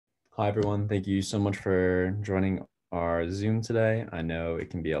Hi, everyone. Thank you so much for joining our Zoom today. I know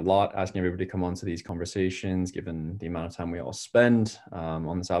it can be a lot asking everybody to come onto these conversations given the amount of time we all spend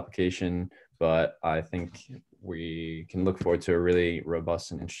on this application, but I think we can look forward to a really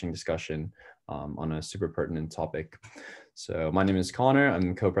robust and interesting discussion on a super pertinent topic. So my name is Connor.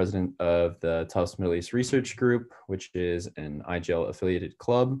 I'm co-president of the Tufts Middle East Research Group, which is an IGL affiliated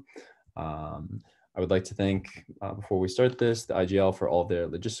club. I would like to thank, before we start this, the IGL for all their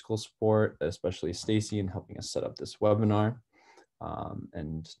logistical support, especially Stacy in helping us set up this webinar.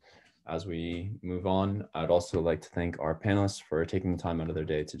 And as we move on, I'd also like to thank our panelists for taking the time out of their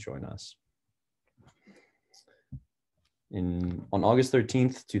day to join us. On August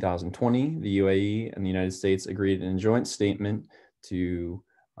 13th, 2020, the UAE and the United States agreed in a joint statement to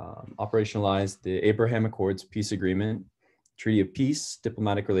operationalize the Abraham Accords peace agreement, Treaty of Peace,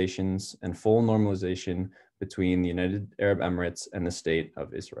 diplomatic relations, and full normalization between the United Arab Emirates and the State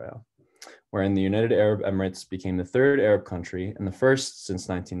of Israel, wherein the United Arab Emirates became the third Arab country and the first since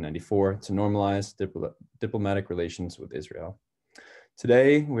 1994 to normalize diplomatic relations with Israel.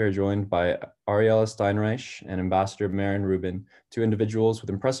 Today, we are joined by Ariella Steinreich and Ambassador Maren Rubin, two individuals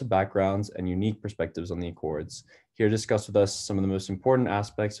with impressive backgrounds and unique perspectives on the Accords, here to discuss with us some of the most important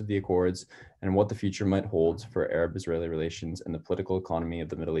aspects of the Accords and what the future might hold for Arab-Israeli relations and the political economy of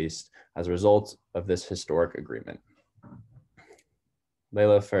the Middle East as a result of this historic agreement.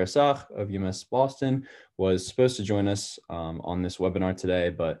 Leila Farisach of UMass Boston was supposed to join us on this webinar today,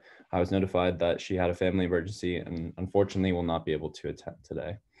 but I was notified that she had a family emergency and unfortunately will not be able to attend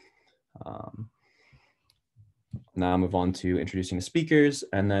today. Now I'll move on to introducing the speakers,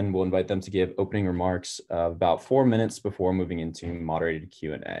 and then we'll invite them to give opening remarks about 4 minutes before moving into moderated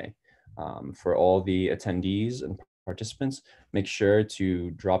Q&A. For all the attendees and participants, make sure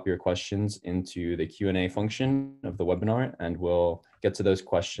to drop your questions into the Q&A function of the webinar, and we'll get to those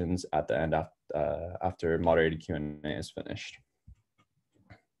questions at the end after moderated Q&A is finished.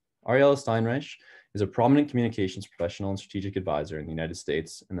 Ariella Steinreich is a prominent communications professional and strategic advisor in the United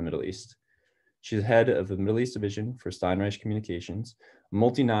States and the Middle East. She's head of the Middle East Division for Steinreich Communications, a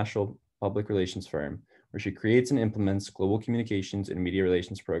multinational public relations firm where she creates and implements global communications and media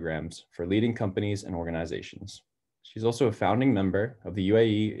relations programs for leading companies and organizations. She's also a founding member of the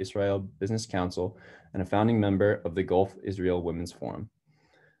UAE Israel Business Council and a founding member of the Gulf Israel Women's Forum.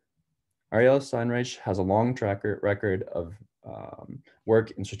 Ariella Steinreich has a long track record of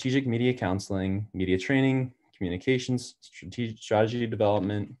work in strategic media counseling, media training, communications, strategy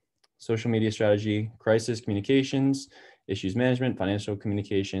development, social media strategy, crisis communications, issues management, financial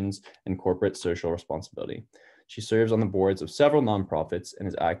communications, and corporate social responsibility. She serves on the boards of several nonprofits and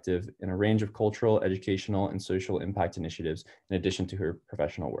is active in a range of cultural, educational, and social impact initiatives in addition to her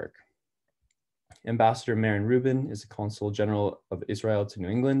professional work. Ambassador Maren Rubin is the Consul General of Israel to New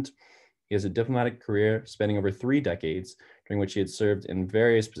England. He has a diplomatic career spanning over 3 decades, during which he had served in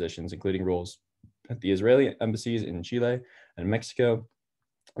various positions, including roles at the Israeli embassies in Chile and Mexico,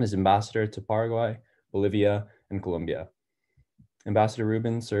 and is ambassador to Paraguay, Bolivia, and Colombia. Ambassador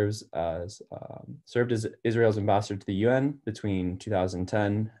Rubin served as Israel's ambassador to the UN between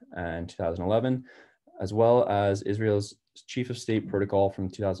 2010 and 2011, as well as Israel's chief of state protocol from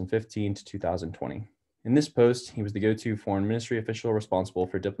 2015 to 2020. In this post, he was the go-to foreign ministry official responsible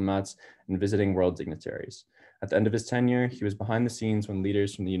for diplomats and visiting world dignitaries. At the end of his tenure, he was behind the scenes when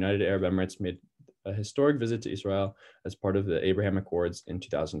leaders from the United Arab Emirates made a historic visit to Israel as part of the Abraham Accords in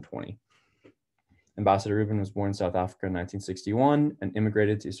 2020. Ambassador Rubin was born in South Africa in 1961 and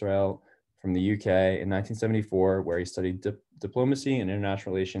immigrated to Israel from the UK in 1974, where he studied diplomacy and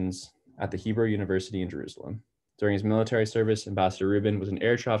international relations at the Hebrew University in Jerusalem. During his military service, Ambassador Rubin was an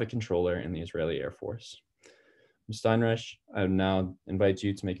air traffic controller in the Israeli Air Force. Ms. Steinreich, I would now invite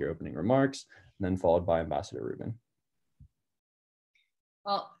you to make your opening remarks, and then followed by Ambassador Rubin.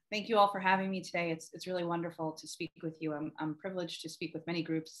 Well, thank you all for having me today. It's really wonderful to speak with you. I'm privileged to speak with many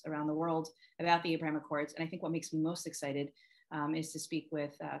groups around the world about the Abraham Accords. And I think what makes me most excited is to speak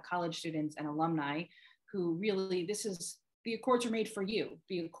with college students and alumni who really, the Accords were made for you.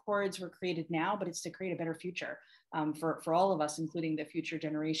 The Accords were created now, but it's to create a better future for all of us, including the future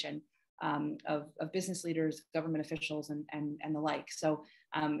generation of business leaders, government officials, and the like. So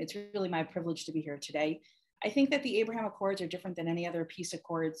it's really my privilege to be here today. I think that the Abraham Accords are different than any other peace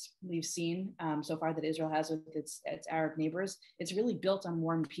accords we've seen so far that Israel has with its Arab neighbors. It's really built on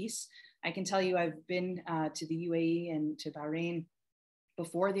war and peace. I can tell you I've been to the UAE and to Bahrain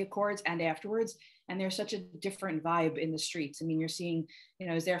before the Accords and afterwards. And there's such a different vibe in the streets. I mean, you're seeing,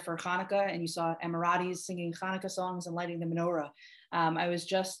 I was there for Hanukkah and you saw Emiratis singing Hanukkah songs and lighting the menorah. I was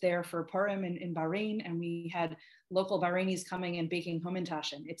just there for Purim in Bahrain, and we had local Bahrainis coming and baking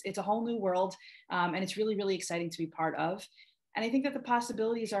Hamantashen. It's a whole new world, and it's really, really exciting to be part of. And I think that the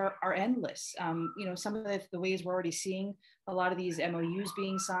possibilities are endless. Some of the ways we're already seeing a lot of these MOUs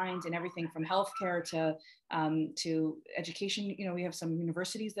being signed, and everything from healthcare to education. We have some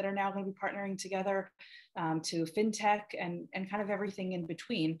universities that are now going to be partnering together, to fintech and kind of everything in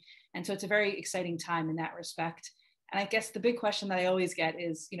between. And so it's a very exciting time in that respect. And I guess the big question that I always get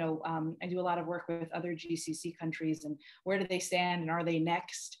is, I do a lot of work with other GCC countries, and where do they stand and are they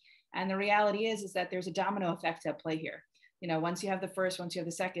next? And the reality is that there's a domino effect at play here. Once you have the first, once you have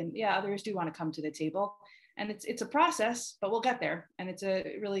the second, yeah, others do want to come to the table. And it's a process, but we'll get there. And it's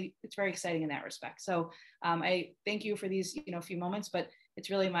very exciting in that respect. So I thank you for these, few moments, but it's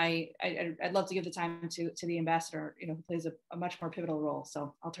really I'd love to give the time to the ambassador, who plays a much more pivotal role.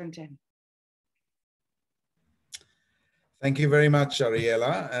 So I'll turn to him. Thank you very much,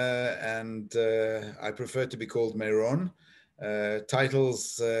 Ariela. I prefer to be called Meron.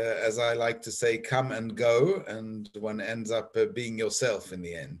 Titles, as I like to say, come and go, and one ends up being yourself in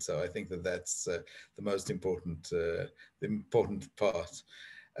the end. So I think that's the most important, the important part.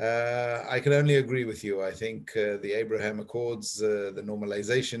 I can only agree with you. I think the Abraham Accords, the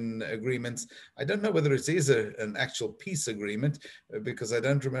normalization agreements, I don't know whether it is an actual peace agreement, because I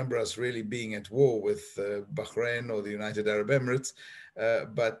don't remember us really being at war with Bahrain or the United Arab Emirates.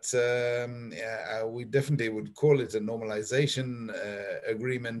 But we definitely would call it a normalization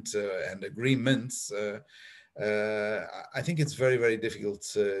agreement and agreements. I think it's very, very difficult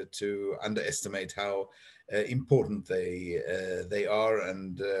to underestimate how important they are,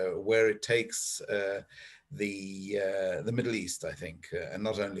 and where it takes the Middle East, I think, and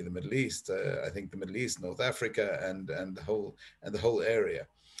not only the Middle East. I think the Middle East, North Africa, and the whole area.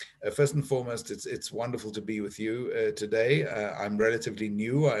 First and foremost, it's wonderful to be with you today. I'm relatively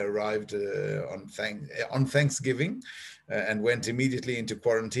new. I arrived on Thanksgiving and went immediately into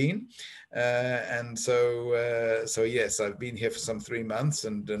quarantine. So yes, I've been here for some 3 months,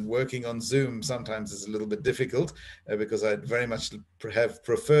 and working on Zoom sometimes is a little bit difficult because I'd very much have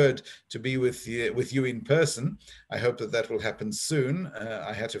preferred to be with you in person. I hope that will happen soon.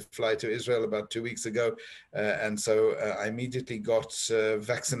 I had to fly to Israel about 2 weeks ago, and so I immediately got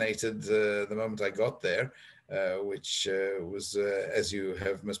vaccinated the moment I got there. Which was, as you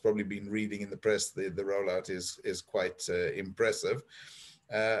have most probably been reading in the press, the rollout is quite impressive.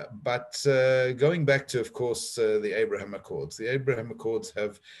 But going back to, of course, the Abraham Accords. The Abraham Accords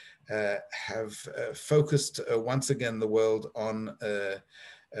have focused once again the world on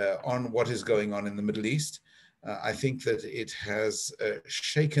what is going on in the Middle East. I think that it has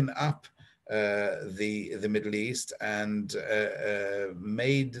shaken up the Middle East and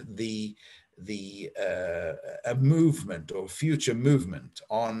made a movement or future movement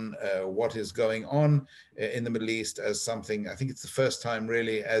on what is going on in the Middle East as something. I think it's the first time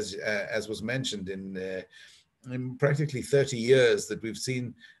really, as was mentioned, in practically 30 years that we've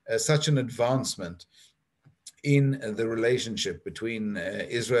seen such an advancement in the relationship between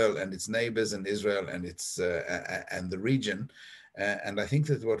Israel and its neighbors, and Israel and and the region. And I think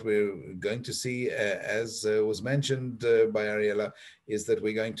that what we're going to see, as was mentioned by Ariela, is that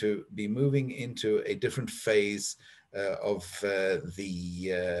we're going to be moving into a different phase of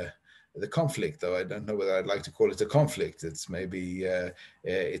the conflict. Though I don't know whether I'd like to call it a conflict. It's maybe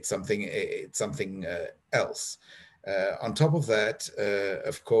it's something else. On top of that,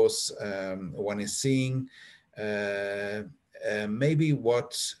 of course, one is seeing maybe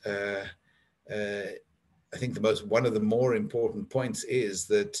what. I think one of the more important points is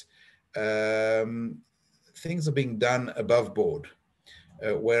that things are being done above board.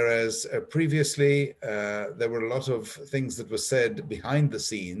 Whereas previously there were a lot of things that were said behind the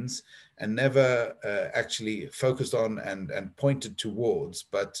scenes and never actually focused on and pointed towards,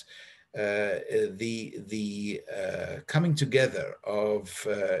 but the coming together of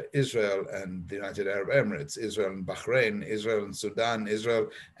Israel and the United Arab Emirates, Israel and Bahrain, Israel and Sudan, Israel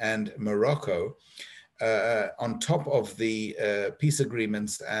and Morocco, on top of the peace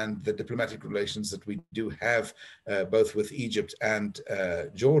agreements and the diplomatic relations that we do have both with Egypt and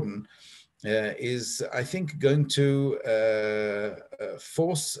Jordan, is, I think, going to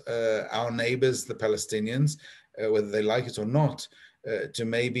force our neighbors, the Palestinians, whether they like it or not, to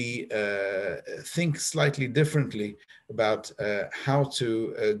maybe think slightly differently about how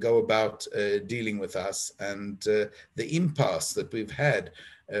to go about dealing with us, and the impasse that we've had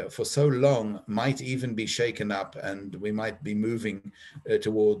for so long might even be shaken up, and we might be moving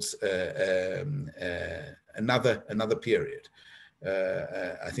towards another period.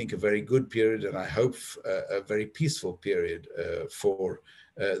 I think a very good period, and I hope a very peaceful period for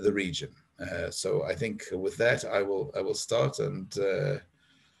the region. So I think with that I will start, and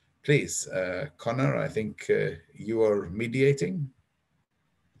please, Connor, I think you are mediating.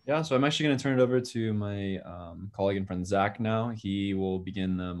 Yeah, so I'm actually going to turn it over to my colleague and friend Zach now. He will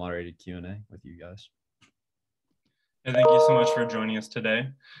begin the moderated Q&A with you guys. And thank you so much for joining us today.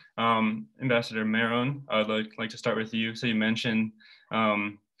 Ambassador Meron, I would like to start with you. So you mentioned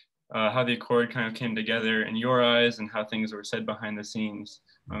how the Accord kind of came together in your eyes and how things were said behind the scenes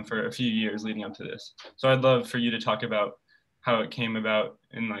for a few years leading up to this. So I'd love for you to talk about how it came about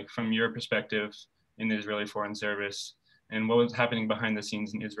and like from your perspective in the Israeli Foreign Service and what was happening behind the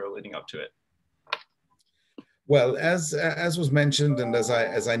scenes in Israel leading up to it. Well, as was mentioned, and as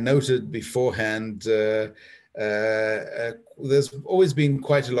I noted beforehand, there's always been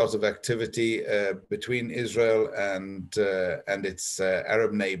quite a lot of activity between Israel and its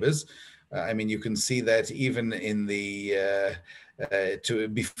Arab neighbors. I mean, you can see that even in the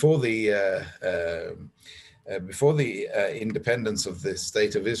before the independence of the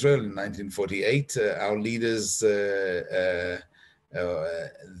State of Israel in 1948, our leaders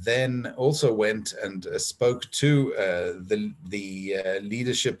then also went and spoke to the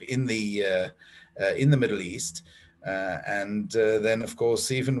leadership in the Middle East. And then, of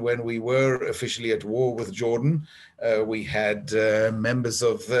course, even when we were officially at war with Jordan, we had members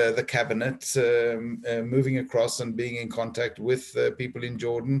of the cabinet moving across and being in contact with people in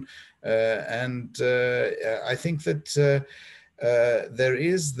Jordan. And I think that there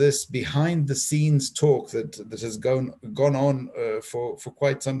is this behind the scenes talk that has gone on for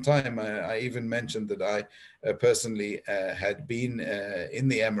quite some time. I even mentioned that I personally had been in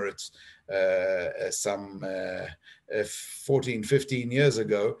the Emirates some 14, 15 years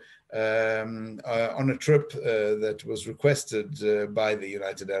ago on a trip that was requested by the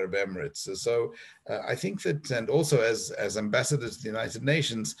United Arab Emirates. So I think that, and also as ambassadors to the United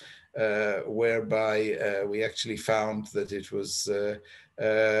Nations, whereby we actually found that it was,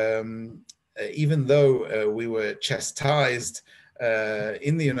 even though we were chastised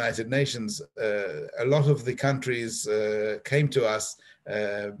in the United Nations, a lot of the countries came to us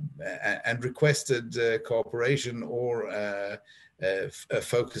and requested cooperation or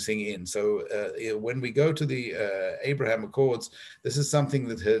focusing in. So when we go to the Abraham Accords, this is something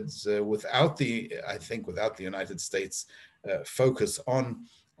that has, without the United States focus on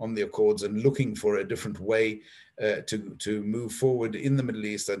the Accords and looking for a different way to move forward in the Middle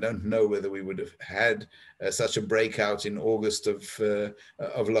East, I don't know whether we would have had such a breakout in August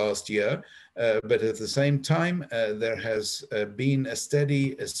of last year. But at the same time, there has been a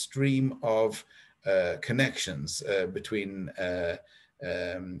steady stream of connections between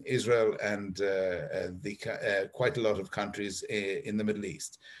Israel and quite a lot of countries in the Middle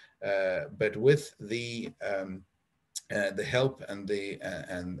East. But with the help and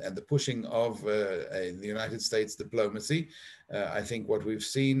the pushing of the United States diplomacy, I think what we've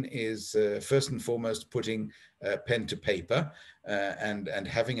seen is first and foremost putting pen to paper and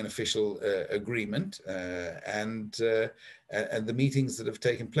having an official agreement and the meetings that have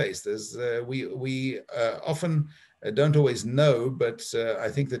taken place. There's we often don't always know, but I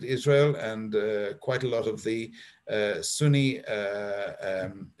think that Israel and quite a lot of the Sunni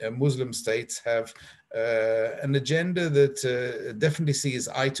Muslim states have an agenda that definitely sees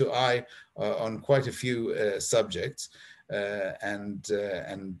eye to eye on quite a few subjects. And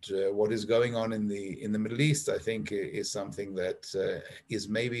what is going on in the Middle East, I think, is something that is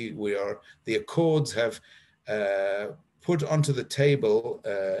maybe the Accords have put onto the table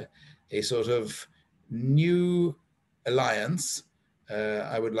a sort of new alliance,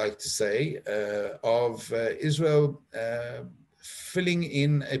 I would like to say, of Israel filling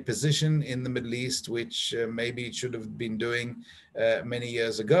in a position in the Middle East, which maybe it should have been doing many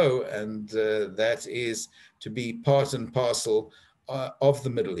years ago, and that is to be part and parcel of the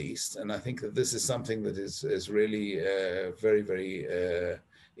Middle East. And I think that this is something that is really very, very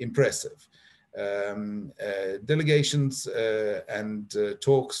impressive. Delegations and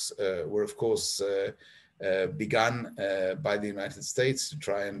talks were, of course, begun by the United States to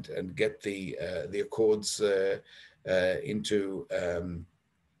try and get the Accords into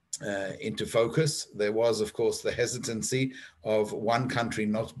focus. There was, of course, the hesitancy of one country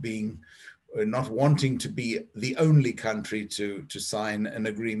not wanting to be the only country to sign an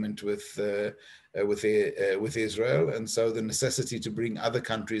agreement with Israel, and so the necessity to bring other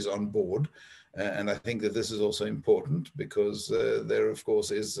countries on board. And I think that this is also important because there, of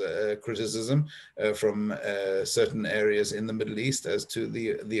course, is criticism from certain areas in the Middle East as to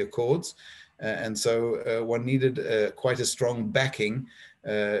the accords. And so one needed quite a strong backing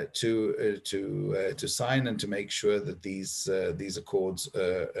to sign and to make sure that these accords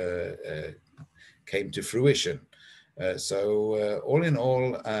came to fruition. So all in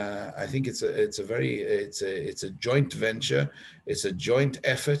all, I think it's a joint venture, it's a joint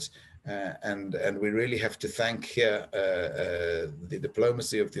effort, and we really have to thank here the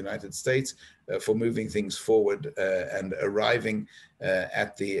diplomacy of the United States for moving things forward and arriving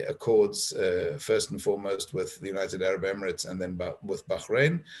at the accords first and foremost with the United Arab Emirates and then with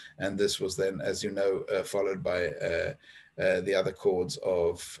Bahrain, and this was then, as you know, followed by the other accords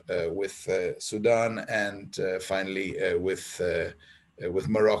with Sudan and finally with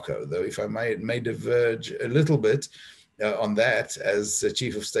Morocco. Though if I may diverge a little bit on that, as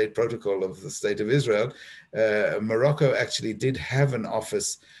Chief of State Protocol of the State of Israel, Morocco actually did have an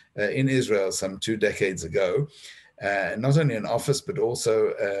office in Israel some 2 decades ago. Not only an office, but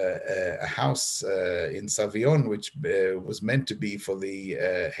also a house in Savion, which was meant to be for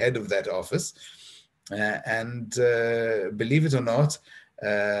the head of that office. And believe it or not,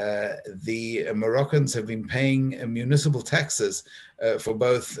 the Moroccans have been paying municipal taxes for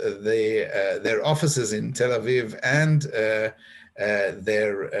both their offices in Tel Aviv and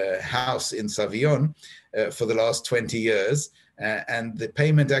their house in Savion for the last 20 years. And the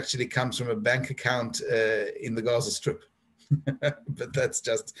payment actually comes from a bank account in the Gaza Strip. But that's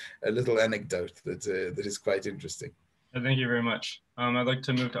just a little anecdote that is quite interesting. Thank you very much. I'd like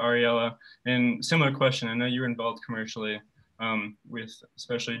to move to Ariella. And similar question, I know you were involved commercially with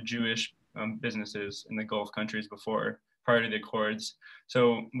especially Jewish businesses in the Gulf countries prior to the Accords.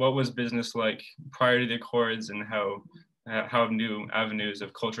 So what was business like prior to the Accords, and how new avenues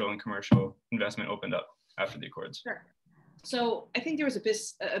of cultural and commercial investment opened up after the Accords? Sure. So I think there was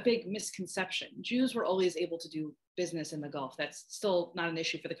a big misconception. Jews were always able to do business in the Gulf. That's still not an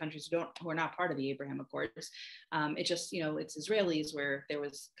issue for the countries who are not part of the Abraham Accords. It just, it's Israelis where there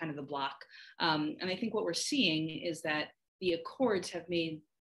was kind of the block. And I think what we're seeing is that the Accords have made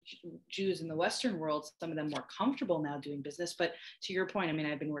Jews in the Western world, some of them more comfortable now doing business. But to your point, I mean,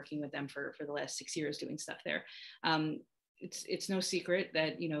 I've been working with them for the last 6 years doing stuff there. It's no secret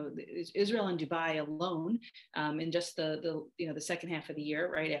that Israel and Dubai alone, in just the second half of the year,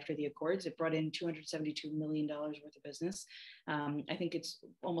 right after the Accords, it brought in $272 million worth of business. I think it's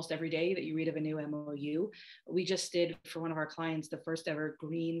almost every day that you read of a new MOU. We just did for one of our clients the first ever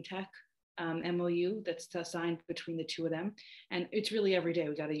green tech MOU that's signed between the two of them, and it's really every day.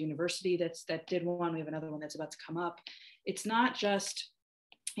 We got a university that did one. We have another one that's about to come up. It's not just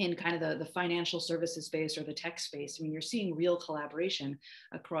in kind of the financial services space or the tech space. I mean, you're seeing real collaboration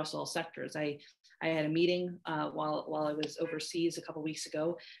across all sectors. I had a meeting while I was overseas a couple of weeks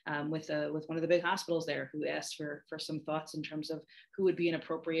ago with one of the big hospitals there, who asked for some thoughts in terms of who would be an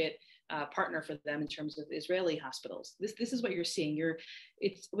appropriate partner for them in terms of Israeli hospitals. This is what you're seeing.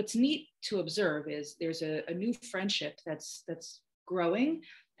 What's neat to observe is there's a new friendship that's growing,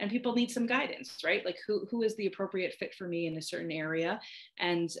 and people need some guidance, right? Like who is the appropriate fit for me in a certain area?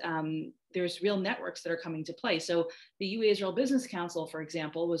 And there's real networks that are coming to play. So the UAE Israel Business Council, for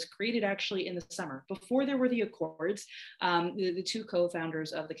example, was created actually in the summer, before there were the Accords. The two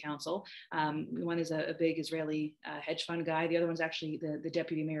co-founders of the council, one is a big Israeli hedge fund guy. The other one's actually the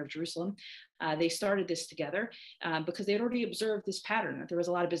deputy mayor of Jerusalem. They started this together because they had already observed this pattern, that there was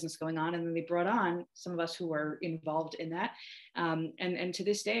a lot of business going on, and then they brought on some of us who were involved in that. And to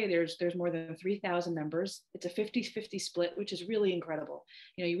this day, there's more than 3,000 members. It's a 50-50 split, which is really incredible.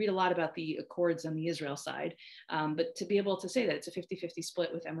 You read a lot about the Accords on the Israel side, but to be able to say that it's a 50-50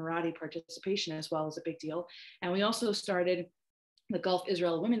 split with Emirati participation as well is a big deal. And we also started the Gulf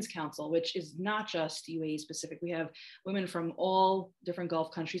Israel Women's Council, which is not just UAE specific. We have women from all different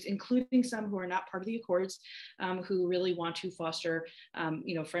Gulf countries, including some who are not part of the Accords, who really want to foster,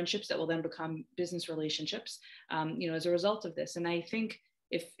 friendships that will then become business relationships, as a result of this. And I think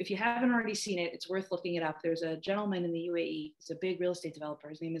if you haven't already seen it, it's worth looking it up. There's a gentleman in the UAE. He's a big real estate developer.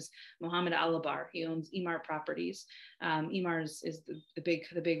 His name is Mohammed Alabar. He owns Emaar Properties. Emaar is the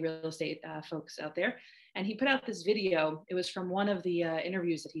big real estate folks out there. And he put out this video. It was from one of the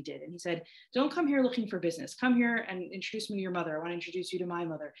interviews that he did. And he said, don't come here looking for business. Come here and introduce me to your mother. I want to introduce you to my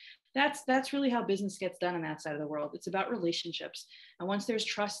mother. That's really how business gets done on that side of the world. It's about relationships. And once there's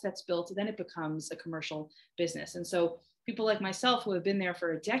trust that's built, then it becomes a commercial business. And so people like myself who have been there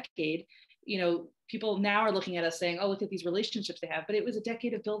for a decade, people now are looking at us saying, oh, look at these relationships they have. But it was a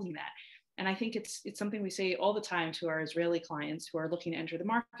decade of building that. And I think it's something we say all the time to our Israeli clients who are looking to enter the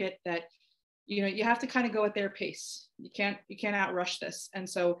market, that you have to kind of go at their pace. You can't outrush this. And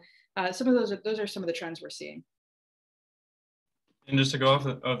so some of those are some of the trends we're seeing. And just to go off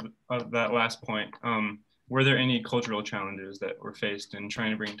of that last point, were there any cultural challenges that were faced in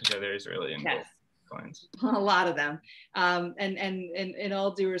trying to bring together Israeli and Yes. clients? A lot of them. And in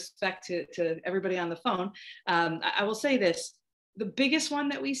all due respect to everybody on the phone, I will say this: the biggest one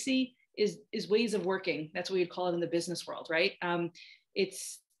that we see is ways of working. That's what we'd call it in the business world, right?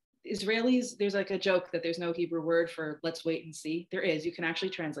 It's Israelis, there's like a joke that there's no Hebrew word for let's wait and see. There is, you can actually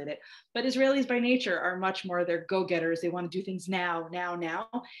translate it. But Israelis by nature are much more, they're go-getters. They want to do things now.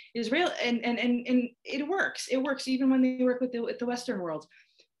 Israel, and it works. It works even when they work with the Western world.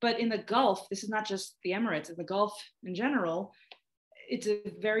 But in the Gulf, this is not just the Emirates, in the Gulf in general, it's a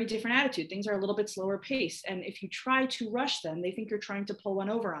very different attitude. Things are a little bit slower pace. And if you try to rush them, they think you're trying to pull one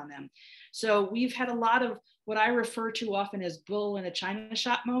over on them. So we've had a lot of what I refer to often as bull in a china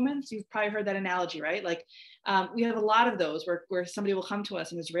shop moments. You've probably heard that analogy, right? Like we have a lot of those where somebody will come to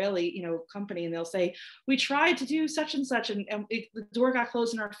us, an Israeli company, and they'll say, we tried to do such and such, and the door got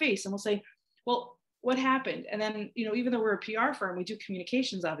closed in our face. And we'll say, well, what happened? And then, even though we're a PR firm, we do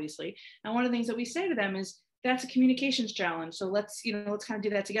communications, obviously. And one of the things that we say to them is, that's a communications challenge. So let's kind of do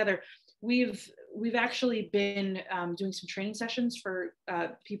that together. We've actually been doing some training sessions for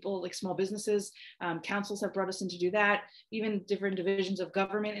people like small businesses. Councils have brought us in to do that. Even different divisions of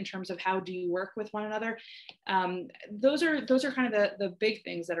government in terms of how do you work with one another. Those are kind of the big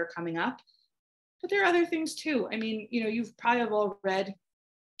things that are coming up. But there are other things too. I mean, you've probably all read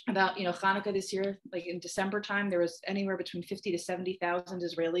about Hanukkah this year. Like in December time, there was anywhere between 50 to 70,000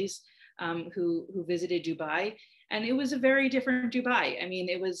 Israelis who visited Dubai, and it was a very different Dubai. I mean,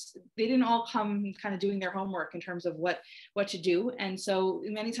 they didn't all come kind of doing their homework in terms of what to do, and so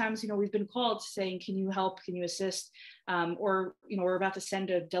many times we've been called saying, can you help, can you assist, or we're about to send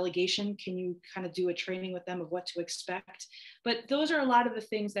a delegation, can you kind of do a training with them of what to expect. But those are a lot of the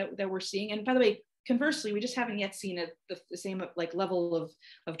things that we're seeing. And by the way, conversely, we just haven't yet seen the same like level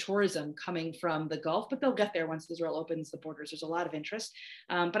of tourism coming from the Gulf, but they'll get there once Israel opens the borders. There's a lot of interest.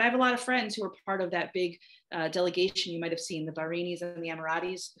 But I have a lot of friends who are part of that big delegation. You might have seen the Bahrainis and the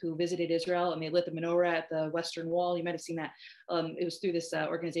Emiratis who visited Israel, and they lit the menorah at the Western Wall. You might have seen that. It was through this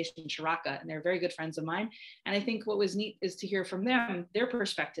organization, Sharaka, and they're very good friends of mine. And I think what was neat is to hear from them, their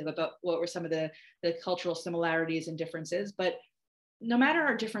perspective about what were some of the cultural similarities and differences. But no matter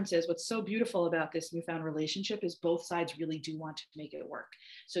our differences, what's so beautiful about this newfound relationship is both sides really do want to make it work.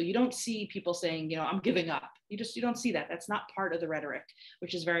 So you don't see people saying, I'm giving up. You don't see that. That's not part of the rhetoric,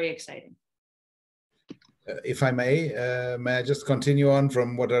 which is very exciting. If I may I just continue on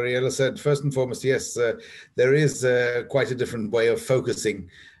from what Ariella said? First and foremost, yes, there is quite a different way of focusing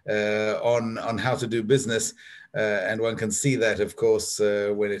on how to do business. And one can see that, of course,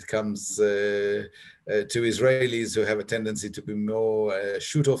 when it comes to Israelis who have a tendency to be more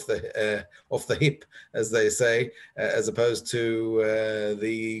shoot off the hip, as they say, as opposed to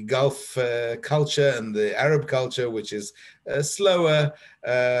the Gulf culture and the Arab culture, which is slower,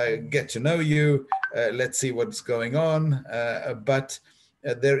 get to know you, let's see what's going on. But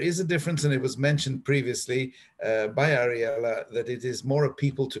there is a difference, and it was mentioned previously by Ariella, that it is more a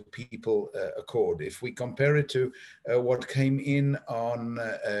people-to-people accord. If we compare it to what came in on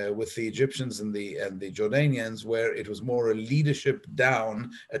with the Egyptians and the Jordanians, where it was more a leadership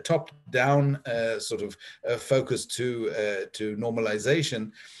down, a top-down sort of focus to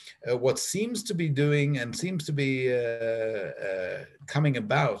normalization. What seems to be doing and seems to be coming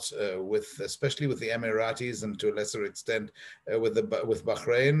about especially with the Emiratis, and to a lesser extent with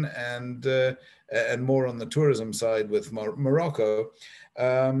Bahrain, and more on the tourism side with Morocco,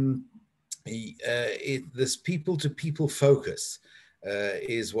 this people-to-people focus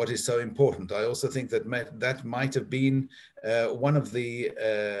is what is so important. I also think that might have been one of the,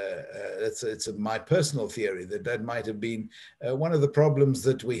 it's my personal theory, that might have been one of the problems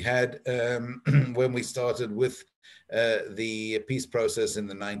that we had when we started with the peace process in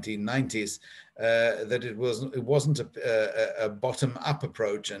the 1990s, that it wasn't a bottom-up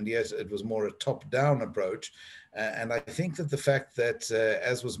approach, and yet it was more a top-down approach. And I think that the fact that,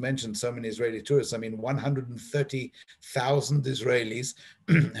 as was mentioned, so many Israeli tourists, 130,000 Israelis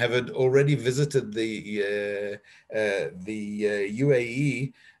have already visited the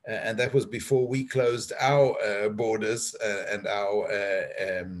UAE, and that was before we closed our borders and our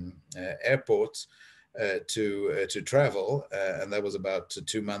airports to travel, and that was about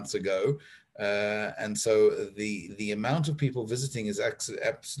 2 months ago. And so the amount of people visiting is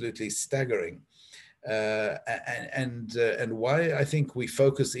absolutely staggering. And why I think we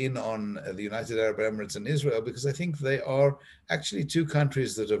focus in on the United Arab Emirates and Israel, because I think they are actually two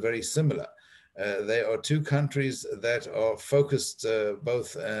countries that are very similar. They are two countries that are focused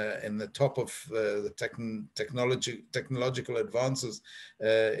both in the top of the technological advances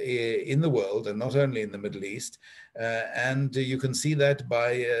in the world, and not only in the Middle East. And you can see that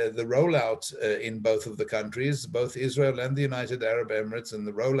by the rollout in both of the countries, both Israel and the United Arab Emirates, and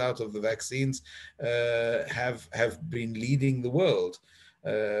the rollout of the vaccines have been leading the world.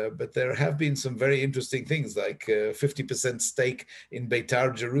 But there have been some very interesting things, like 50% stake in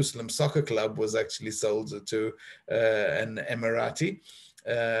Beitar Jerusalem Soccer Club was actually sold to an Emirati.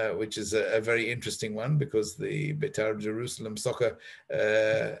 Which is a very interesting one, because the Beitar Jerusalem Soccer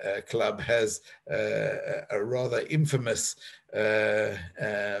Club has a rather infamous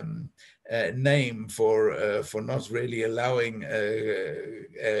name for not really allowing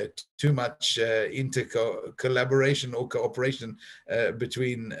too much collaboration or cooperation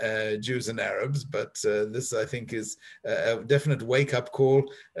between Jews and Arabs. But this, I think, is a definite wake-up call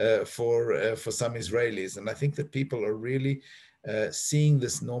for some Israelis, and I think that people are really seeing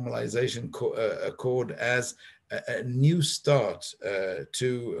this normalization accord as a new start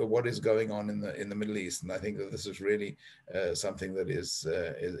to what is going on in the Middle East, and I think that this is really something that is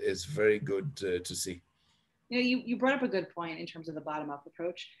very good to see. You brought up a good point in terms of the bottom-up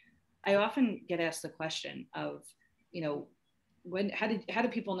approach. I often get asked the question of, how do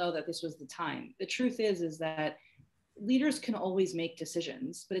people know that this was the time? The truth is that leaders can always make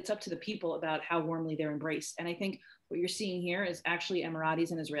decisions, but it's up to the people about how warmly they're embraced. And I think what you're seeing here is actually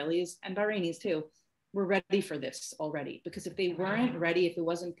Emiratis and Israelis and Bahrainis too were ready for this already. Because if they weren't ready, if it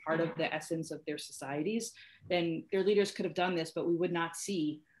wasn't part of the essence of their societies, then their leaders could have done this, but we would not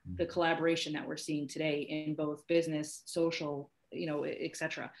see the collaboration that we're seeing today in both business, social,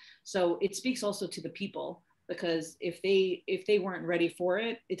 etc. So it speaks also to the people, because if they weren't ready for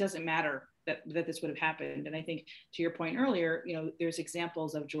it, it doesn't matter that this would have happened. And I think, to your point earlier, there's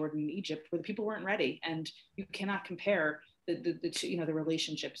examples of Jordan and Egypt where the people weren't ready, and you cannot compare the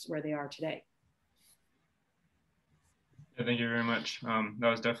relationships where they are today. Yeah, thank you very much. That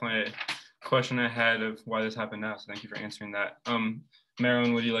was definitely a question I had of why this happened now. So thank you for answering that.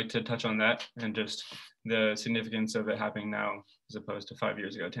 Meron, would you like to touch on that and just the significance of it happening now as opposed to 5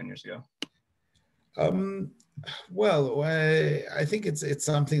 years ago, 10 years ago? Well, I think it's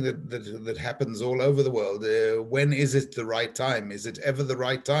something that happens all over the world. When is it the right time? Is it ever the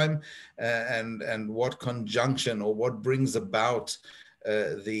right time? And what conjunction or what brings about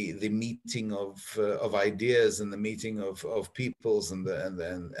the meeting of ideas and the meeting of peoples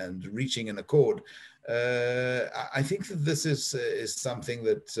and reaching an accord? I think that this is something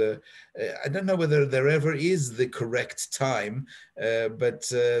that I don't know whether there ever is the correct time,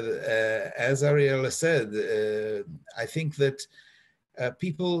 but as Ariella said, I think that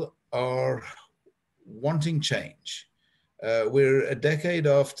people are wanting change. We're a decade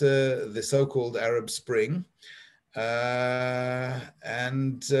after the so-called Arab Spring.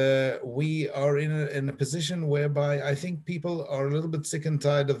 And we are in a position whereby I think people are a little bit sick and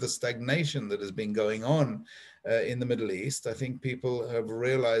tired of the stagnation that has been going on in the Middle East. I think people have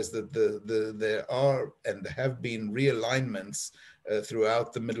realized that there are and have been realignments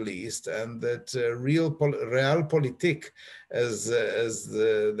throughout the Middle East, and that realpolitik, as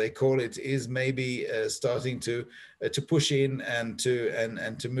they call it, is maybe starting to push in and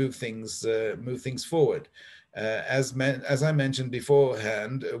to move things forward. As I mentioned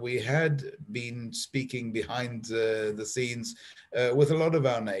beforehand, we had been speaking behind the scenes with a lot of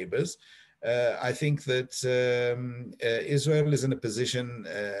our neighbors. I think that Israel is in a position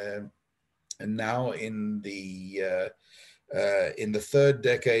now in the third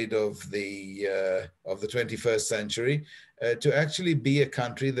decade of the 21st century to actually be a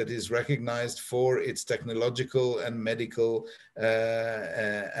country that is recognized for its technological and medical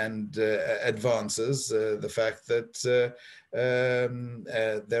and advances. The fact that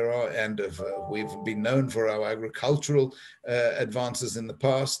there are, and we've been known for our agricultural advances in the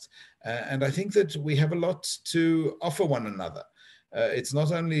past. And I think that we have a lot to offer one another. It's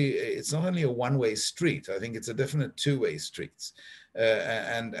not only a one-way street. I think it's a definite two-way street,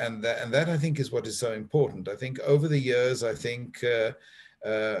 and that I think is what is so important. I think over the years, I think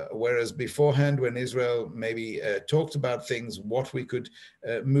whereas beforehand, when Israel maybe talked about things, what we could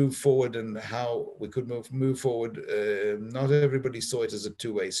move forward and how we could move forward, not everybody saw it as a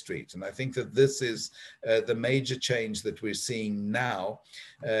two-way street. And I think that this is the major change that we're seeing now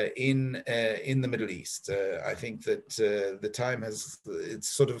in the Middle East. I think that the time has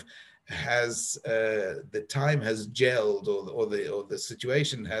the time has gelled, or the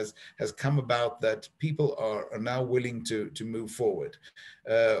situation has come about that people are now willing to move forward.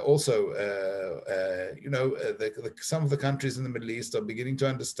 Also, some of the countries in the Middle East are beginning to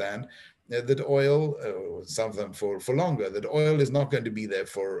understand that oil, some of them for longer, that oil is not going to be there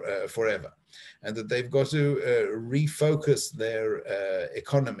for forever, and that they've got to refocus their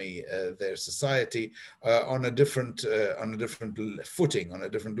economy, their society on a different footing, on a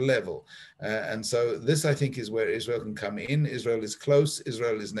different level. And so this, I think, is where Israel can come in. Israel is close.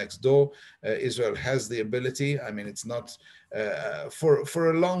 Israel is next door. Israel has the ability. I mean, it's not for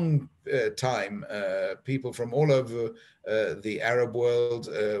a long time, people from all over the Arab world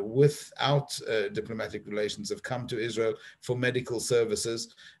without diplomatic relations have come to Israel for medical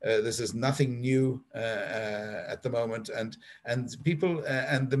services. This is nothing new at the moment, and people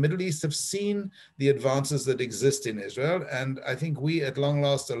and the Middle East have seen the advances that exist in Israel, and I think we at long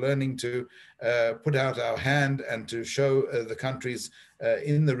last are learning to put out our hand and to show the countries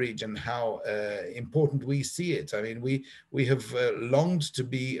in the region how important we see it. I mean, we have longed to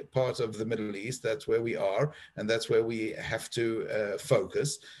be part of the Middle East. That's where we are, and that's where we have to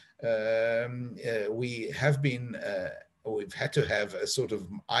focus. We have been we've had to have a sort of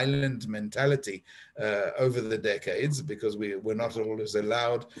island mentality over the decades, because we're not always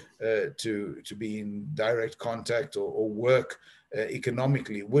allowed to be in direct contact or work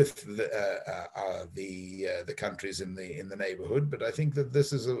economically with the countries in the neighborhood. But I think that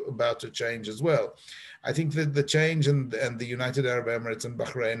this is about to change as well. I think that the change and the United Arab Emirates and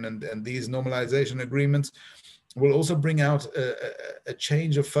Bahrain and these normalization agreements will also bring out a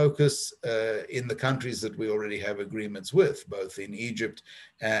change of focus in the countries that we already have agreements with, both in Egypt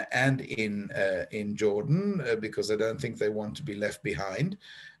and in Jordan, because I don't think they want to be left behind.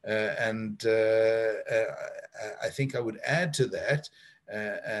 And I think I would add to that,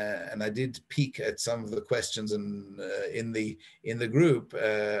 and I did peek at some of the questions in the group.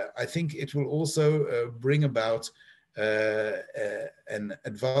 I think it will also bring about an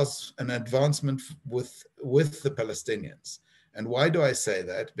advancement with the Palestinians. And why do I say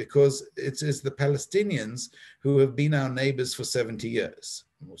that? Because it is the Palestinians who have been our neighbors for 70 years,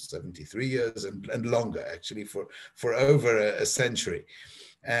 or 73 years and longer, actually, for over a century.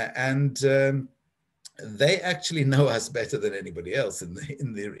 They actually know us better than anybody else in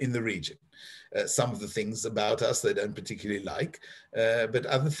the region. Some of the things about us they don't particularly like, but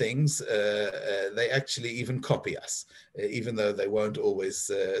other things they actually even copy us, even though they won't always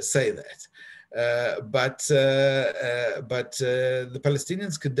say that. But the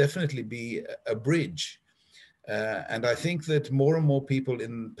Palestinians could definitely be a bridge. And I think that more and more people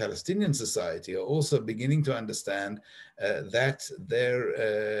in Palestinian society are also beginning to understand that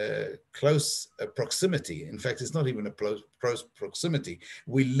their close proximity, in fact, it's not even a close proximity.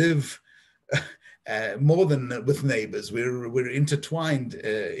 We live more than with neighbors. We're intertwined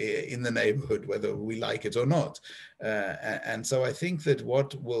in the neighborhood, whether we like it or not. And so I think that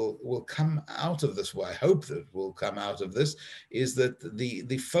what will come out of this, what I hope that will come out of this, is that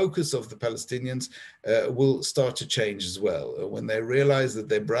the focus of the Palestinians will start to change as well, when they realize that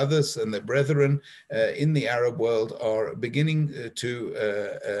their brothers and their brethren in the Arab world are beginning to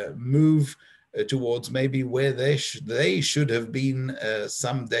move towards maybe where they should have been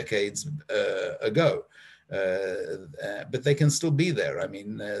some decades ago. But they can still be there. I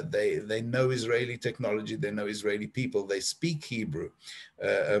mean, they know Israeli technology, they know Israeli people, they speak Hebrew,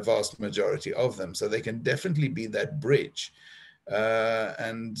 a vast majority of them, so they can definitely be that bridge.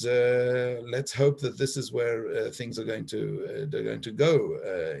 And let's hope that this is where things are going to go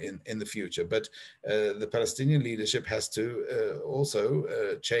in the future. But the Palestinian leadership has to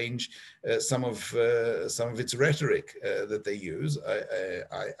also change some of its rhetoric that they use.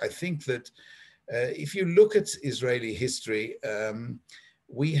 I think that if you look at Israeli history,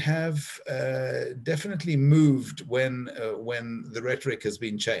 we have definitely moved when the rhetoric has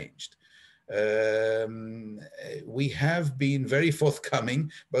been changed. We have been very forthcoming,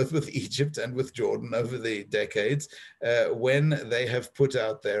 both with Egypt and with Jordan over the decades, when they have put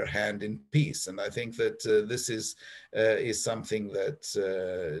out their hand in peace. And I think that this is something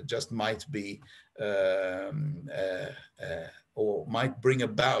that just might be or might bring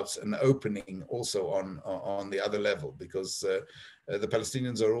about an opening also on the other level, because the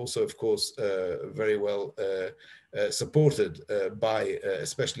Palestinians are also, of course, very well supported by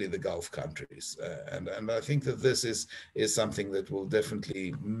especially the Gulf countries. And I think that this is something that will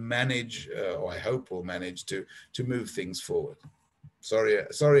definitely manage, or I hope will manage to move things forward.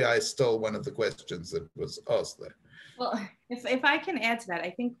 Sorry, I stole one of the questions that was asked there. Well, if I can add to that,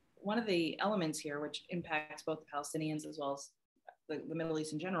 I think one of the elements here, which impacts both the Palestinians as well as the Middle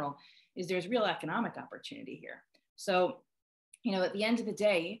East in general, is there's real economic opportunity here. So, you know, at the end of the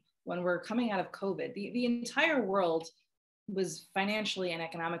day, when we're coming out of COVID, the entire world was financially and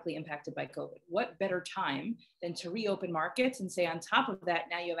economically impacted by COVID. What better time than to reopen markets and say, on top of that,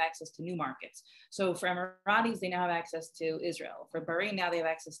 now you have access to new markets. So for Emiratis, they now have access to Israel. For Bahrain, now they have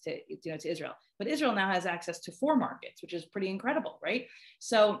access to, to Israel. But Israel now has access to 4 markets, which is pretty incredible, right?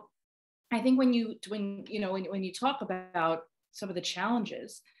 So I think when you talk about some of the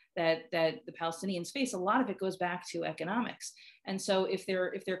challenges that the Palestinians face, a lot of it goes back to economics. And so if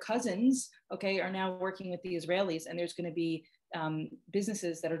their cousins, okay, are now working with the Israelis, and there's going to be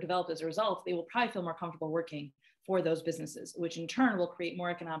businesses that are developed as a result, they will probably feel more comfortable working for those businesses, which in turn will create more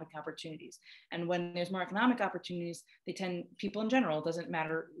economic opportunities. And when there's more economic opportunities, people in general, it doesn't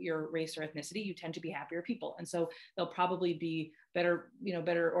matter your race or ethnicity, you tend to be happier people. And so they'll probably be better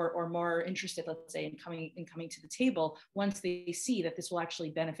or more interested, let's say, in coming to the table once they see that this will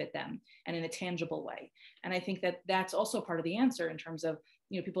actually benefit them and in a tangible way. And I think that that's also part of the answer in terms of,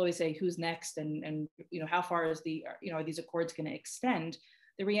 people always say, who's next, and how far is are these accords going to extend?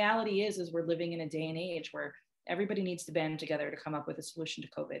 The reality is we're living in a day and age where everybody needs to band together to come up with a solution to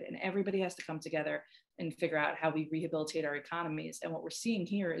COVID, and everybody has to come together and figure out how we rehabilitate our economies. And what we're seeing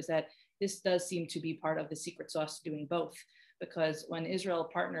here is that this does seem to be part of the secret sauce doing both, because when Israel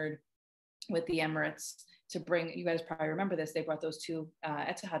partnered with the Emirates to bring, you guys probably remember this, they brought those 2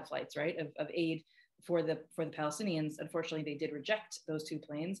 Etihad flights, right, of aid for the Palestinians. Unfortunately, they did reject those 2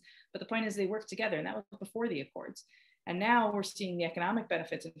 planes, but the point is they worked together, and that was before the accords. And now we're seeing the economic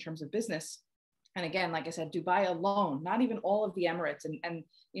benefits in terms of business. And again, like I said, Dubai alone, not even all of the Emirates. And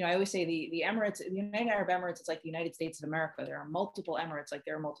I always say the Emirates, the United Arab Emirates, it's like the United States of America. There are multiple Emirates, like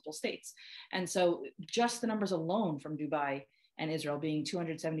there are multiple states. And so just the numbers alone from Dubai and Israel being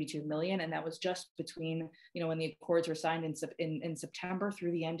 272 million. And that was just between, when the accords were signed in September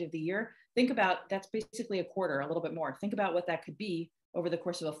through the end of the year. Think about, that's basically a quarter, a little bit more. Think about what that could be over the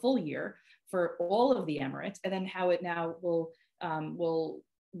course of a full year for all of the Emirates, and then how it now will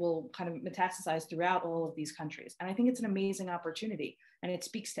kind of metastasize throughout all of these countries. And I think it's an amazing opportunity, and it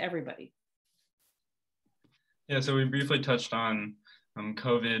speaks to everybody. Yeah, so we briefly touched on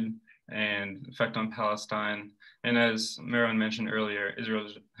COVID and effect on Palestine. And as Meron mentioned earlier, Israel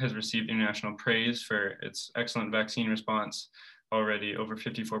has received international praise for its excellent vaccine response. Already over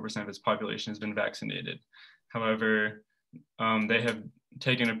 54% of its population has been vaccinated. However, they have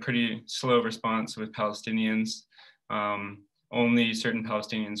taken a pretty slow response with Palestinians. Only certain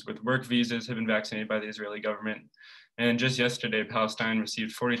Palestinians with work visas have been vaccinated by the Israeli government. And just yesterday, Palestine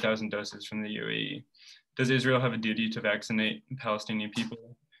received 40,000 doses from the UAE. Does Israel have a duty to vaccinate Palestinian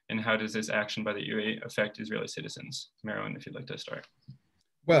people? And how does this action by the UAE affect Israeli citizens? Meron, if you'd like to start.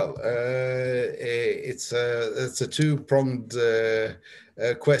 Well, it's a 2-pronged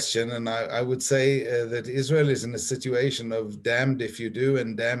question, and I would say that Israel is in a situation of damned if you do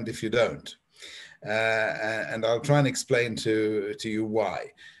and damned if you don't. And I'll try and explain to you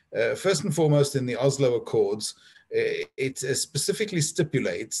why. First and foremost, in the Oslo Accords, it specifically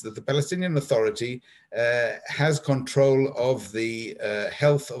stipulates that the Palestinian Authority has control of the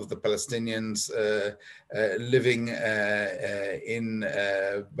health of the Palestinians living in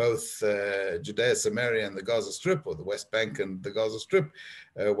both Judea, Samaria, and the Gaza Strip, or the West Bank and the Gaza Strip,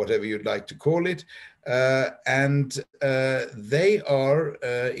 whatever you'd like to call it. And they are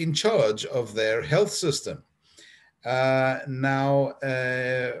in charge of their health system. Now,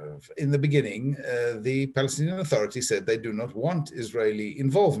 in the beginning, the Palestinian Authority said they do not want Israeli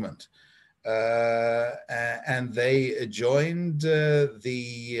involvement. And they joined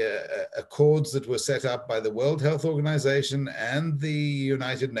the accords that were set up by the World Health Organization and the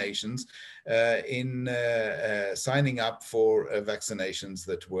United Nations in signing up for vaccinations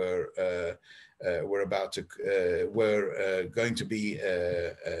that were going to be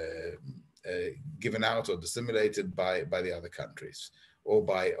given out or disseminated by the other countries or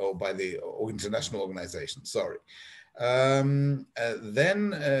by the international organization. Sorry.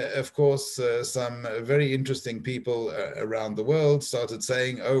 Then, of course, some very interesting people around the world started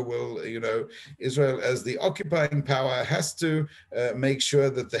saying, oh, well, Israel as the occupying power has to make sure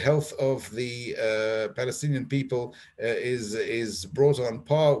that the health of the Palestinian people is brought on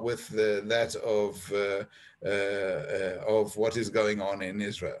par with that of what is going on in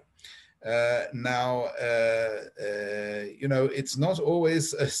Israel. It's not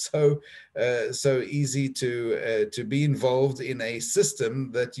always so easy to be involved in a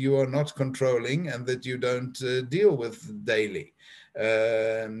system that you are not controlling and that you don't deal with daily.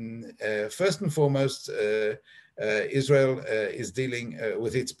 First and foremost, Israel is dealing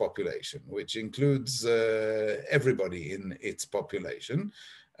with its population, which includes everybody in its population.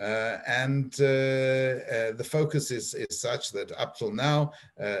 And the focus is such that up till now,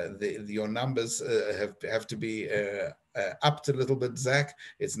 your numbers have to be upped a little bit, Zach.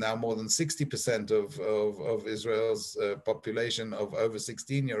 It's now more than 60% of Israel's population of over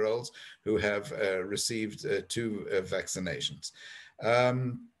 16-year-olds who have received 2 vaccinations.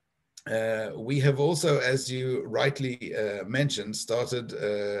 We have also, as you rightly mentioned, started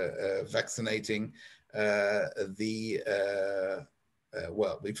vaccinating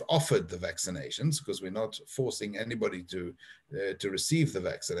well, we've offered the vaccinations because we're not forcing anybody to receive the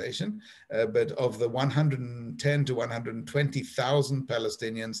vaccination. But of the 110 to 120,000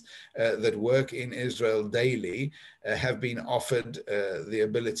 Palestinians that work in Israel daily have been offered the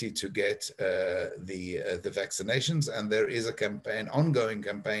ability to get the vaccinations, and there is a campaign, ongoing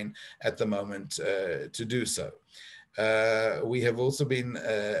campaign at the moment to do so. We have also been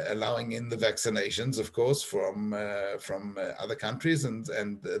allowing in the vaccinations, of course, from other countries and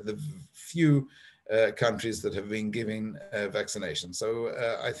the few countries that have been giving vaccinations. So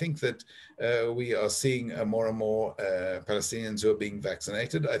I think that we are seeing more and more Palestinians who are being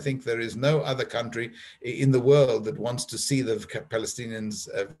vaccinated. I think there is no other country in the world that wants to see the Palestinians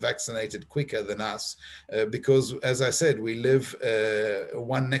vaccinated quicker than us, because, as I said, we live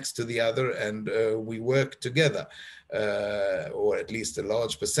one next to the other, and we work together. Or at least a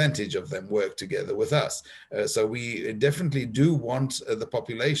large percentage of them work together with us. So we definitely do want the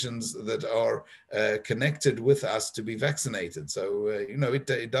populations that are connected with us to be vaccinated. So, you know,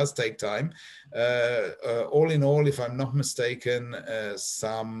 it does take time. All in all, if I'm not mistaken,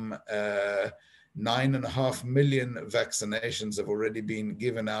 some 9.5 million vaccinations have already been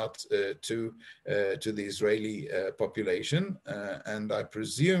given out to the Israeli population, and I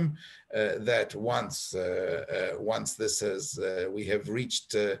presume that once this has we have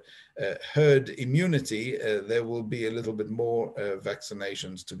reached herd immunity, there will be a little bit more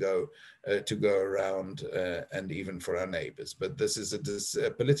vaccinations to go around, and even for our neighbors. But this is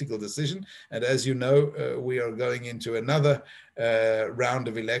a political decision, and as you know, we are going into another round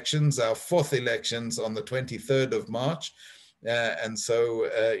of elections, our 4th elections on the 23rd of March. And so,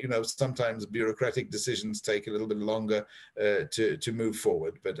 you know, sometimes bureaucratic decisions take a little bit longer to move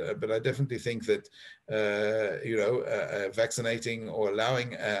forward. But I definitely think that, you know, vaccinating or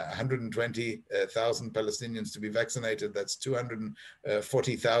allowing 120,000 Palestinians to be vaccinated, that's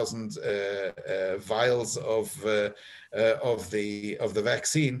 240,000 vials of the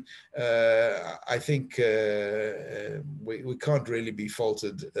vaccine. I think we can't really be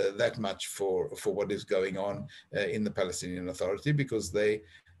faulted that much for what is going on in the Palestinian Authority, because they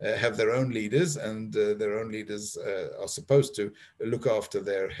have their own leaders, and their own leaders are supposed to look after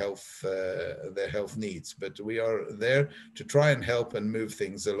their health needs. But we are there to try and help and move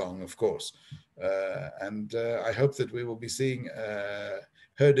things along, of course. And I hope that we will be seeing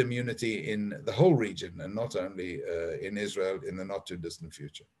herd immunity in the whole region, and not only in Israel, in the not too distant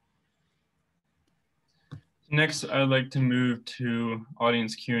future. Next, I'd like to move to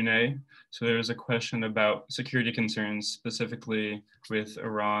audience Q&A. So there's a question about security concerns, specifically with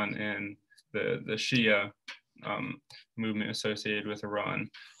Iran and the Shia movement associated with Iran.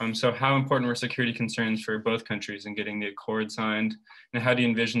 So how important were security concerns for both countries in getting the accord signed? And how do you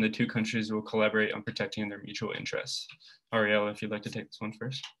envision the two countries will collaborate on protecting their mutual interests? Ariella, if you'd like to take this one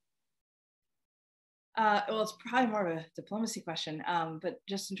first. Well, it's probably more of a diplomacy question, but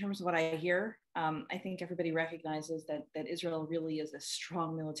just in terms of what I hear, I think everybody recognizes that Israel really is a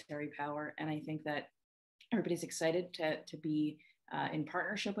strong military power, and I think that everybody's excited to be in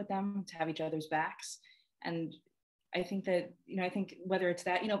partnership with them, to have each other's backs. And I think that, you know, I think whether it's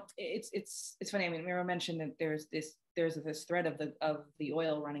that, you know, it's funny. I mean, Miro mentioned that there's this threat of the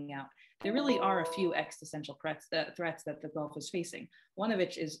oil running out. There really are a few existential threats that the Gulf is facing. One of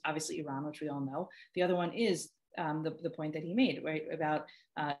which is obviously Iran, which we all know. The other one is the point that he made, right, about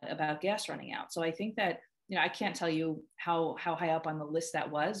gas running out. So I think that, you know, I can't tell you how high up on the list that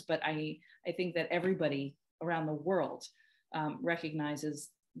was, but I think that everybody around the world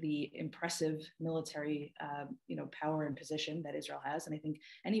recognizes the impressive military, you know, power and position that Israel has, and I think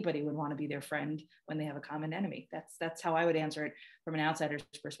anybody would want to be their friend when they have a common enemy. That's how I would answer it from an outsider's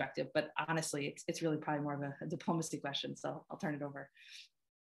perspective. But honestly, it's really probably more of a diplomacy question. So I'll turn it over.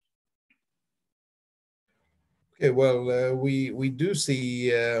 Okay, well, we do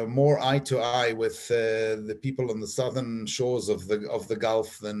see more eye to eye with the people on the southern shores of the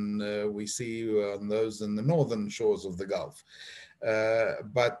Gulf than we see on those in the northern shores of the Gulf.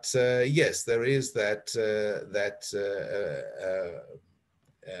 But yes, there is that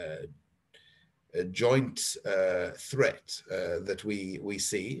a joint threat that we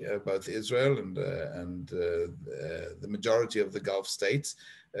see. Both Israel and the majority of the Gulf states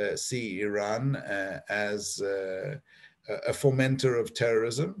see Iran as a fomenter of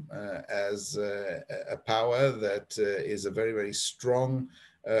terrorism, as a power that is a very, very strong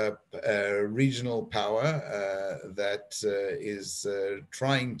regional power that is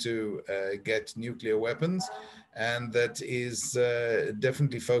trying to get nuclear weapons, and that is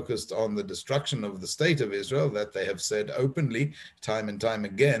definitely focused on the destruction of the state of Israel, that they have said openly time and time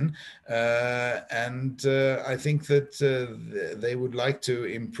again. And I think that they would like to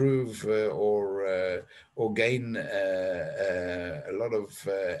improve or gain a lot of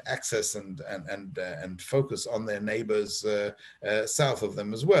access and focus on their neighbors south of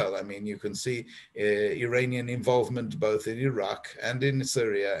them as well. I mean, you can see Iranian involvement both in Iraq and in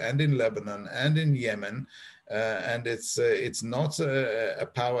Syria and in Lebanon and in Yemen. And it's not a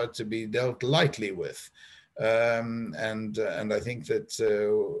power to be dealt lightly with. And I think that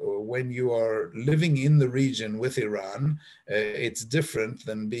when you are living in the region with Iran, it's different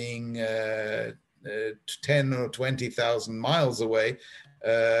than being 10 or 20,000 miles away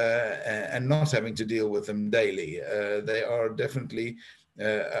and not having to deal with them daily. They are definitely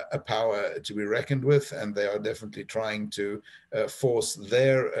a power to be reckoned with, and they are definitely trying to force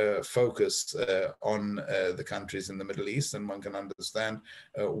their focus on the countries in the Middle East. And one can understand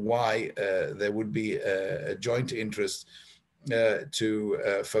why there would be a joint interest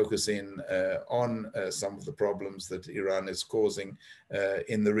to focus in on some of the problems that Iran is causing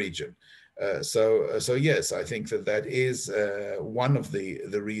in the region. So yes, I think that is one of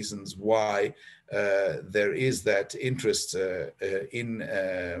the reasons why there is that interest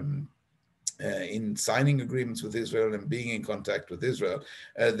in signing agreements with Israel and being in contact with Israel.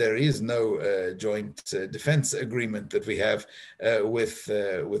 There is no joint defense agreement that we have with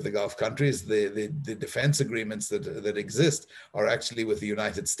the Gulf countries. The defense agreements that exist are actually with the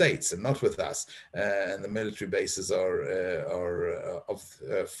United States and not with us. And the military bases are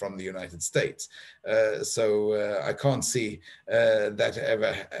from the United States. So I can't see that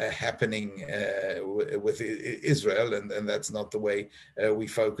ever happening with Israel, and that's not the way we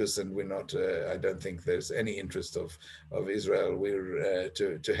focus, and we're not. I don't think there's any interest of Israel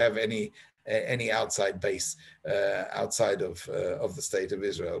to have any outside base outside of the state of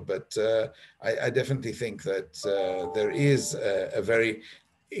Israel. But I definitely think that there is a very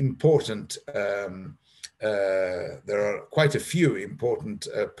important. There are quite a few important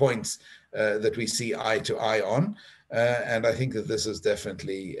points that we see eye to eye on. And I think that this has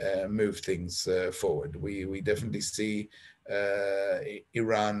definitely moved things forward. We definitely see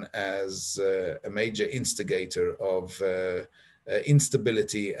Iran as a major instigator of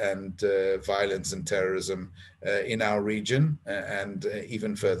instability and violence and terrorism in our region and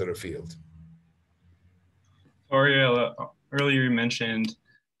even further afield. Ariella, earlier you mentioned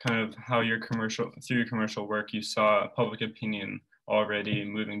kind of how through your commercial work, you saw public opinion already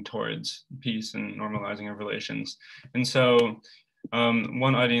moving towards peace and normalizing of relations. And so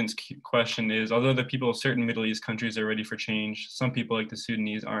one audience question is, although the people of certain Middle East countries are ready for change, some people like the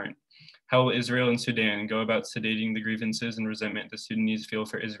Sudanese aren't. How will Israel and Sudan go about sedating the grievances and resentment the Sudanese feel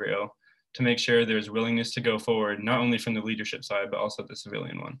for Israel to make sure there's willingness to go forward, not only from the leadership side, but also the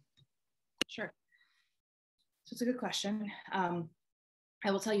civilian one? Sure. So it's a good question. I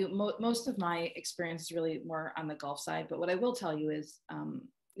will tell you, most of my experience is really more on the Gulf side, but what I will tell you is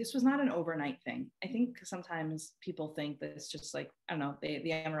this was not an overnight thing. I think sometimes people think that it's just like, I don't know,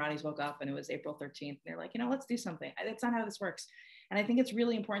 the Emiratis woke up and it was April 13th. They're like, let's do something. That's not how this works. And I think it's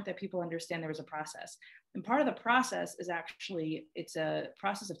really important that people understand there was a process. And part of the process is actually, it's a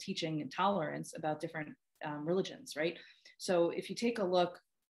process of teaching tolerance about different religions, right? So if you take a look,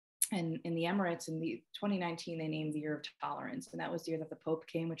 and in the Emirates, in the 2019, they named the Year of Tolerance. And that was the year that the Pope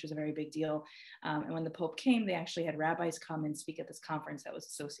came, which was a very big deal. And when the Pope came, they actually had rabbis come and speak at this conference that was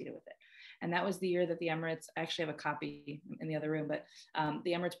associated with it. And that was the year that the Emirates, I actually have a copy in the other room, but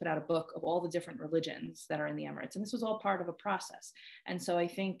the Emirates put out a book of all the different religions that are in the Emirates. And this was all part of a process. And so I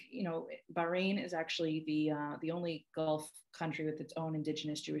think, Bahrain is actually the only Gulf country with its own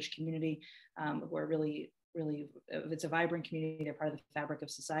indigenous Jewish community who are really, it's a vibrant community. They're part of the fabric of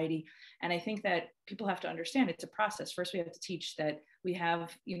society. And I think that people have to understand it's a process. First, we have to teach that we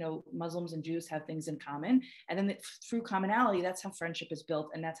have, Muslims and Jews have things in common. And then through commonality, that's how friendship is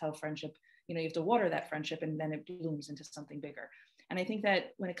built. And that's how friendship, you have to water that friendship and then it blooms into something bigger. And I think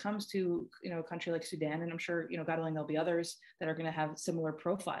that when it comes to, a country like Sudan, and I'm sure, God willing, there'll be others that are going to have similar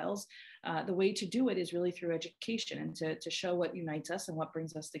profiles, the way to do it is really through education and to show what unites us and what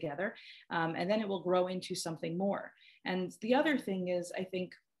brings us together. And then it will grow into something more. And the other thing is, I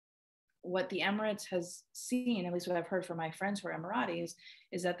think, what the Emirates has seen, at least what I've heard from my friends who are Emiratis,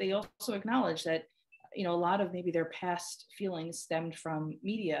 is that they also acknowledge that you know, a lot of maybe their past feelings stemmed from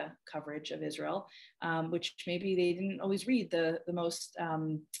media coverage of Israel, which maybe they didn't always read the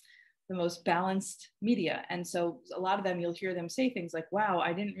most balanced media. And so a lot of them, you'll hear them say things like, wow,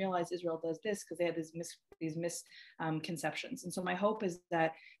 I didn't realize Israel does this, because they had these misconceptions. And so my hope is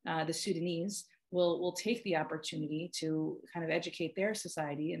that the Sudanese will take the opportunity to kind of educate their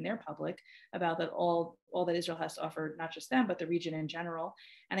society and their public about that all that Israel has to offer, not just them, but the region in general.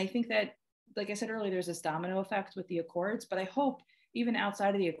 And I think that, like I said earlier, there's this domino effect with the Accords, but I hope even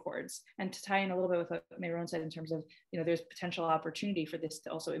outside of the Accords, and to tie in a little bit with what Meron said in terms of, you know, there's potential opportunity for this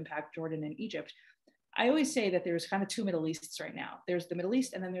to also impact Jordan and Egypt. I always say that there's kind of two Middle Easts right now. There's the Middle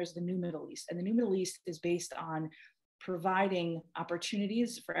East, and then there's the new Middle East. And the new Middle East is based on providing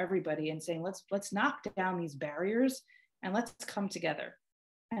opportunities for everybody and saying, let's knock down these barriers and let's come together.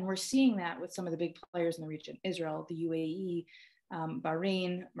 And we're seeing that with some of the big players in the region, Israel, the UAE,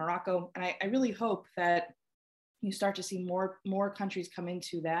 Bahrain, Morocco. And I really hope that you start to see more countries come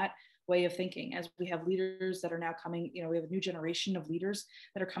into that way of thinking, as we have leaders that are now coming, you know, we have a new generation of leaders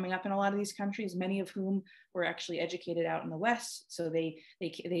that are coming up in a lot of these countries, many of whom were actually educated out in the West. So they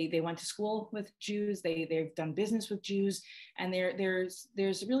went to school with Jews, they've done business with Jews, and there's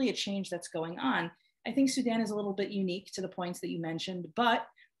really a change that's going on. I think Sudan is a little bit unique to the points that you mentioned, but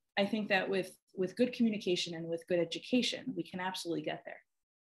I think that with good communication and with good education, we can absolutely get there.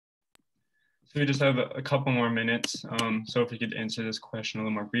 So we just have a couple more minutes. So if we could answer this question a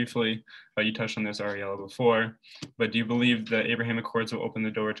little more briefly, you touched on this, Ariella, before, but do you believe the Abraham Accords will open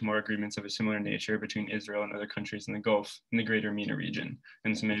the door to more agreements of a similar nature between Israel and other countries in the Gulf, in the greater MENA region?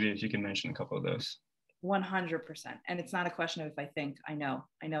 And so maybe if you can mention a couple of those. 100%. And it's not a question of if I think, I know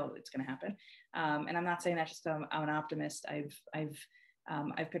it's going to happen. And I'm not saying that just I'm an optimist. I've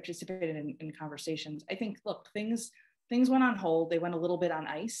participated in conversations. I think, look, things went on hold. They went a little bit on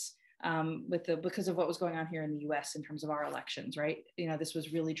ice. Because of what was going on here in the US in terms of our elections, right? You know, this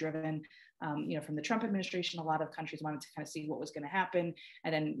was really driven, you know, from the Trump administration. A lot of countries wanted to kind of see what was going to happen,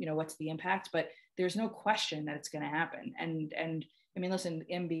 and then, you know, what's the impact. But there's no question that it's going to happen. And I mean, listen,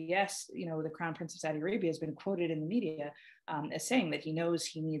 MBS, you know, the Crown Prince of Saudi Arabia has been quoted in the media as saying that he knows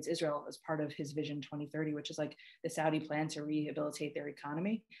he needs Israel as part of his Vision 2030, which is like the Saudi plan to rehabilitate their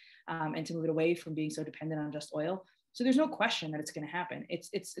economy and to move it away from being so dependent on just oil. So there's no question that it's going to happen.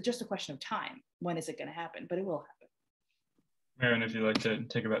 It's just a question of time. When is it going to happen? But it will happen. Meron, if you'd like to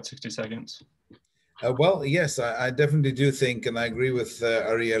take about 60 seconds. Well, yes, I definitely do think, and I agree with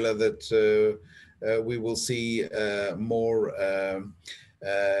Ariella, that we will see more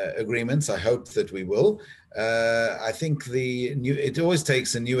agreements. I hope that we will. I think it always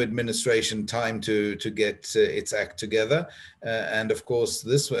takes a new administration time to get its act together. And of course,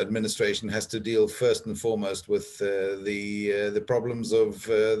 this administration has to deal first and foremost with the problems of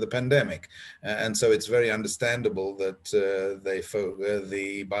the pandemic. And so it's very understandable that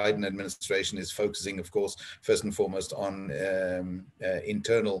the Biden administration is focusing, of course, first and foremost on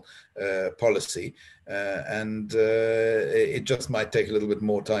internal policy. And it just might take a little bit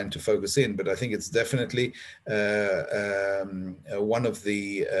more time to focus in, but I think it's definitely one of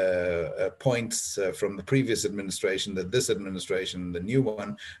the points from the previous administration that this administration, the new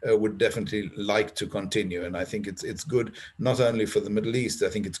one, would definitely like to continue. And I think it's good not only for the Middle East. I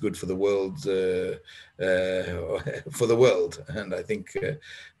think it's good for the world. And I think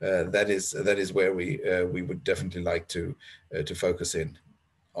that is where we would definitely like to focus in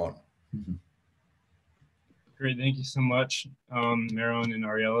on. Mm-hmm. Great, thank you so much, Meron and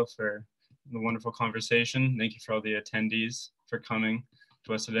Ariella, for the wonderful conversation. Thank you for all the attendees for coming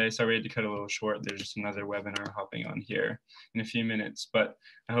to us today. Sorry we had to cut a little short. There's just another webinar hopping on here in a few minutes, but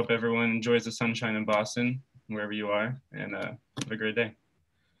I hope everyone enjoys the sunshine in Boston, wherever you are, and have a great day.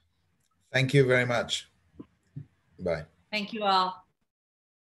 Thank you very much. Bye. Thank you all.